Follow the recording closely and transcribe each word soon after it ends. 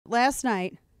last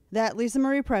night that Lisa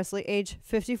Marie Presley, age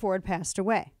 54, had passed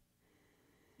away.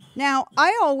 Now,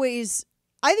 I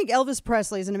think Elvis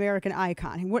Presley is an American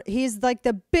icon. He's like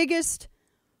the biggest,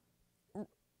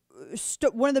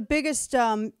 one of the biggest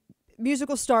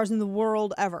musical stars in the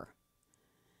world ever.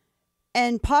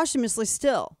 And posthumously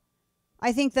still.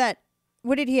 I think that,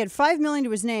 he had $5 million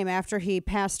to his name after he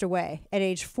passed away at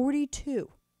age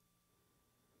 42.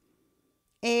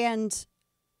 And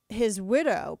his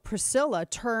widow, Priscilla,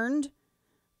 turned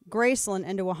Graceland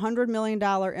into a $100 million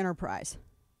enterprise.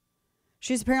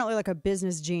 She's apparently like a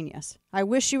business genius. I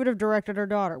wish she would have directed her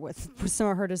daughter with some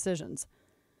of her decisions.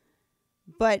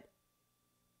 But,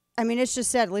 I mean, it's just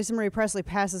sad. Lisa Marie Presley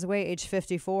passes away age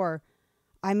 54.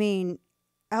 I mean,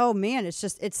 oh man,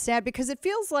 it's sad because it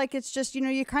feels like it's just,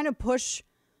 you kind of push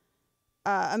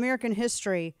American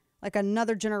history like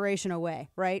another generation away,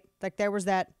 right? Like there was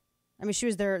that, I mean, she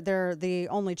was the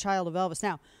only child of Elvis.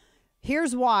 Now,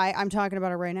 here's why I'm talking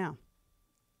about it right now.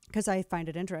 Because I find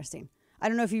it interesting. I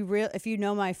don't know if you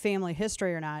know my family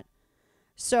history or not.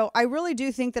 So I really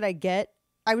do think that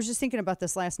I was just thinking about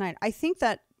this last night. I think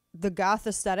that the goth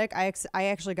aesthetic I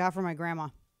actually got from my grandma.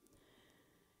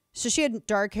 So she had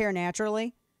dark hair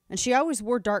naturally, and she always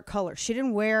wore dark colors. She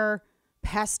didn't wear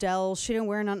pastels. She didn't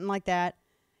wear nothing like that.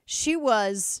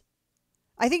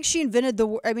 I think she invented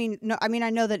I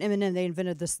know that Eminem, they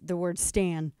invented the word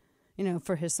stan,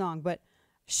 for his song, but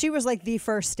she was like the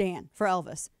first stan for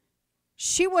Elvis.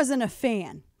 She wasn't a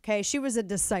fan, okay? She was a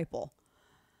disciple.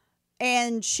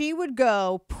 And she would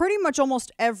go pretty much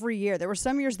almost every year. There were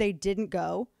some years they didn't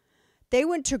go. They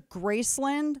went to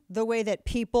Graceland the way that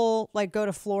people like go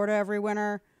to Florida every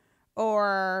winter,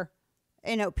 or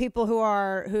people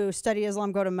who study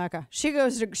Islam go to Mecca. She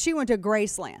went to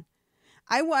Graceland.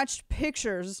 I watched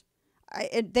pictures.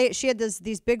 She had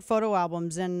these big photo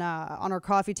albums on her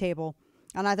coffee table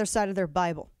on either side of their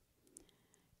Bible.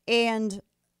 And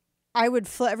I would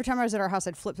every time I was at our house,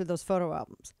 I'd flip through those photo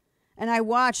albums. And I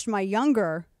watched my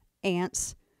younger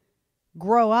aunts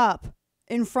grow up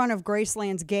in front of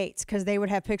Graceland's gates because they would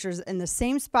have pictures in the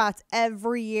same spots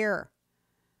every year.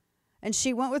 And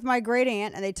she went with my great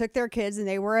aunt, and they took their kids, and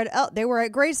they were at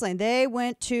Graceland. They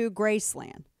went to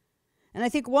Graceland. And I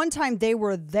think one time they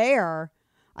were there.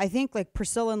 I think like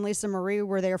Priscilla and Lisa Marie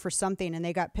were there for something,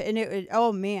 and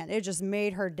oh man, it just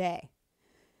made her day.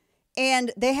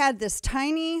 And they had this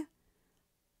tiny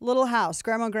little house,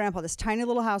 Grandma and Grandpa, this tiny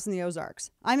little house in the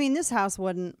Ozarks. I mean, this house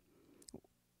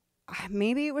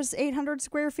maybe it was 800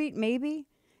 square feet, maybe.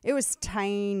 It was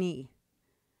tiny.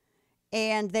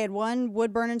 And they had one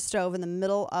wood-burning stove in the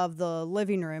middle of the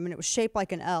living room, and it was shaped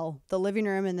like an L, the living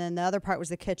room, and then the other part was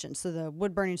the kitchen. So the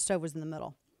wood-burning stove was in the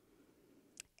middle.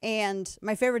 And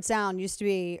my favorite sound used to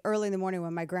be early in the morning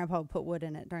when my grandpa would put wood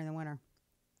in it during the winter.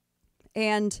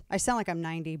 And I sound like I'm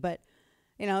 90, but,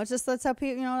 it's just that's how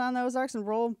people, on the Ozarks and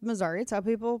rural Missouri, it's how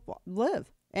people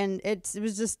live. And it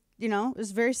was just, it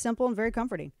was very simple and very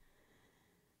comforting.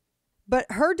 But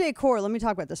her decor, let me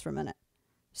talk about this for a minute.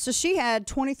 So she had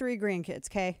 23 grandkids,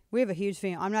 okay? We have a huge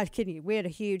family. I'm not kidding you. We had a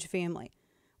huge family.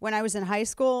 When I was in high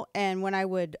school and when I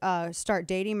would start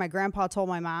dating, my grandpa told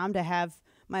my mom to have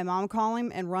my mom call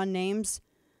him and run names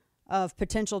of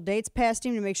potential dates past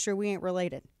him to make sure we ain't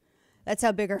related. That's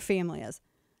how big our family is.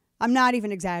 I'm not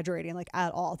even exaggerating, like,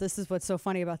 at all. This is what's so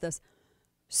funny about this.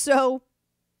 So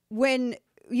when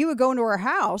you would go into her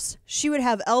house, she would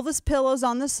have Elvis pillows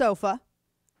on the sofa.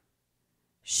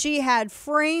 She had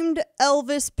framed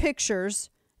Elvis pictures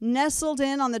nestled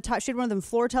in on the top. She had one of them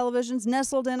floor televisions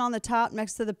nestled in on the top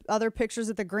next to the other pictures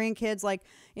of the grandkids, like,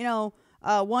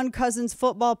 one cousin's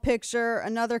football picture,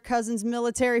 another cousin's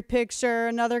military picture,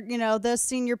 another, this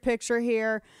senior picture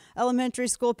here, elementary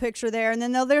school picture there. And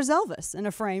then there's Elvis in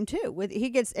a frame too.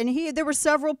 There were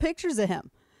several pictures of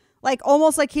him, like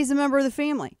almost like he's a member of the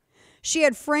family. She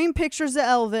had framed pictures of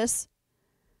Elvis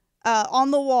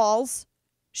on the walls.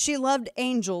 She loved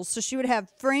angels, so she would have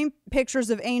framed pictures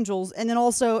of angels and then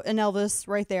also an Elvis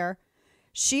right there.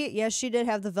 She did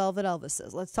have the velvet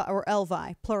Elvises. Or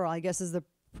Elvi, plural, I guess is the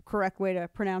correct way to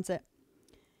pronounce it.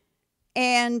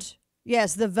 And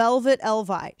yes, the velvet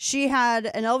Elvi. She had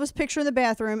an Elvis picture in the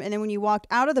bathroom, and then when you walked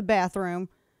out of the bathroom,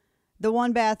 the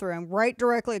one bathroom, right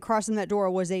directly across from that door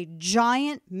was a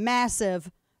giant, massive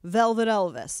velvet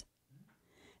Elvis.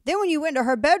 Then when you went to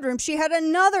her bedroom, she had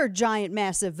another giant,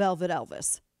 massive velvet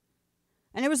Elvis.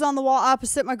 And it was on the wall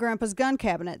opposite my grandpa's gun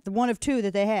cabinet, the one of two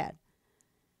that they had.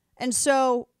 And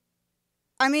so,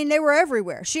 they were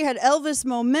everywhere. She had Elvis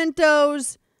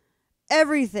mementos,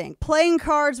 everything. Playing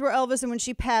cards were Elvis. And when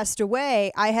she passed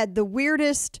away, I had the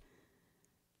weirdest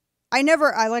I'm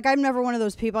never one of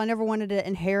those people. I never wanted to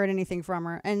inherit anything from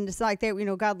her. And it's like they,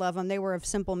 God love them. They were of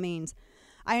simple means.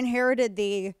 I inherited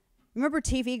remember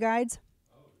TV guides?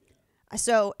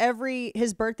 So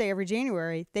his birthday, every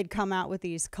January, they'd come out with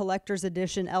these collector's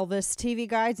edition Elvis TV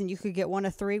guides, and you could get one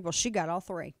of 3. Well, she got all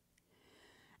 3.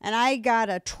 And I got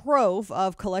a trove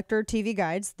of collector TV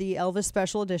guides, the Elvis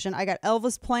special edition. I got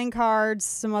Elvis playing cards,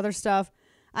 some other stuff.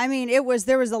 I mean, there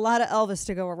was a lot of Elvis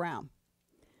to go around.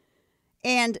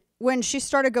 And when she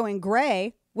started going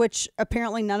gray, which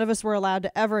apparently none of us were allowed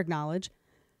to ever acknowledge,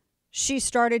 she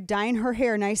started dyeing her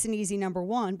hair nice and easy, number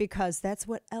 1, because that's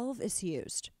what Elvis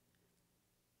used.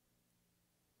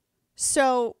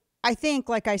 So I think,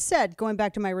 like I said, going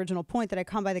back to my original point that I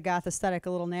come by the goth aesthetic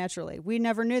a little naturally. We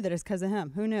never knew that it's because of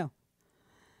him. Who knew?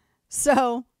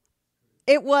 So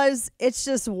it's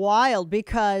just wild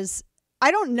because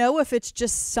I don't know if it's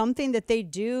just something that they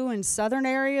do in southern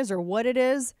areas or what it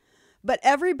is, but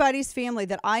everybody's family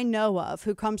that I know of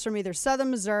who comes from either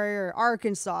southern Missouri or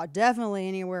Arkansas, definitely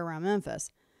anywhere around Memphis,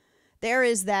 there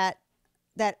is that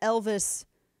Elvis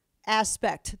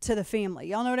aspect to the family.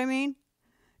 Y'all know what I mean?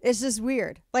 It's just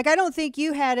weird. Like, I don't think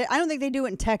you had it. I don't think they do it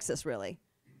in Texas, really.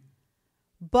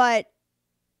 But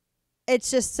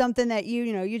it's just something that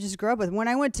you just grow up with. When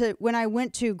I went to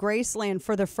Graceland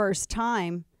for the first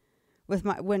time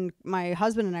when my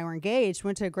husband and I were engaged,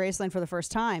 went to Graceland for the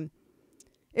first time.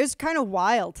 It was kind of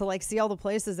wild to see all the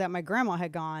places that my grandma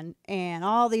had gone and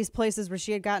all these places where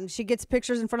she gets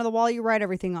pictures in front of the wall you write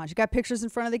everything on. She got pictures in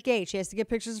front of the gate. She has to get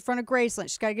pictures in front of Graceland.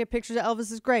 She's got to get pictures of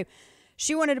Elvis's grave.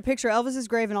 She wanted a picture of Elvis's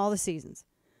grave in all the seasons.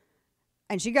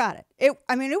 And she got it. It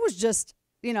was just,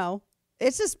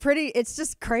 it's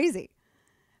just crazy.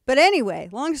 But anyway,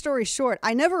 long story short,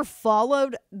 I never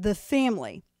followed the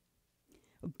family.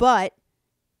 But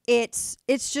it's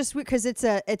just because it's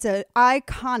a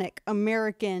iconic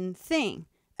American thing.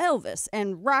 Elvis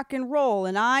and rock and roll.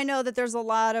 And I know that there's a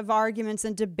lot of arguments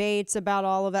and debates about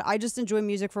all of it. I just enjoy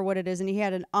music for what it is. And he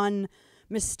had an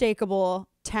unmistakable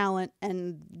talent,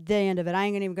 and the end of it. I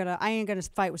ain't gonna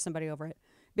fight with somebody over it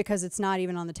because it's not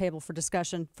even on the table for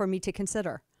discussion for me to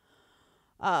consider.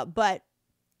 But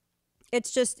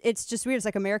it's just weird. It's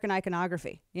like American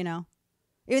iconography, Even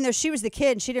though she was the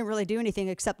kid and she didn't really do anything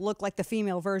except look like the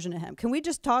female version of him. Can we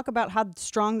just talk about how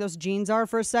strong those genes are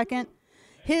for a second?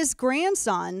 His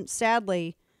grandson,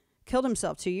 sadly, killed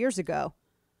himself 2 years ago.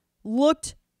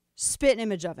 Looked spit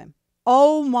image of him.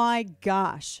 Oh my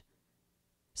gosh.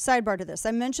 Sidebar to this.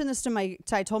 I mentioned this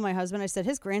I told my husband, I said,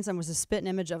 his grandson was a spitting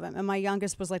image of him. And my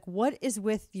youngest was like, what is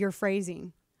with your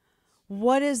phrasing?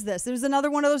 What is this? It was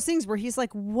another one of those things where he's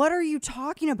like, what are you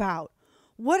talking about?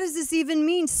 What does this even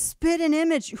mean? Spit an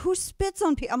image. Who spits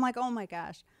on people? I'm like, oh my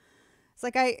gosh. It's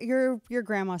like, your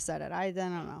grandma said it. I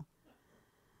don't know.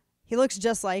 He looks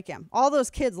just like him. All those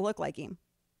kids look like him.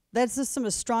 That's just some of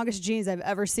the strongest genes I've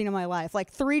ever seen in my life. Like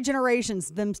 3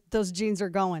 generations, those genes are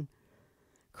going.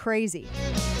 Crazy.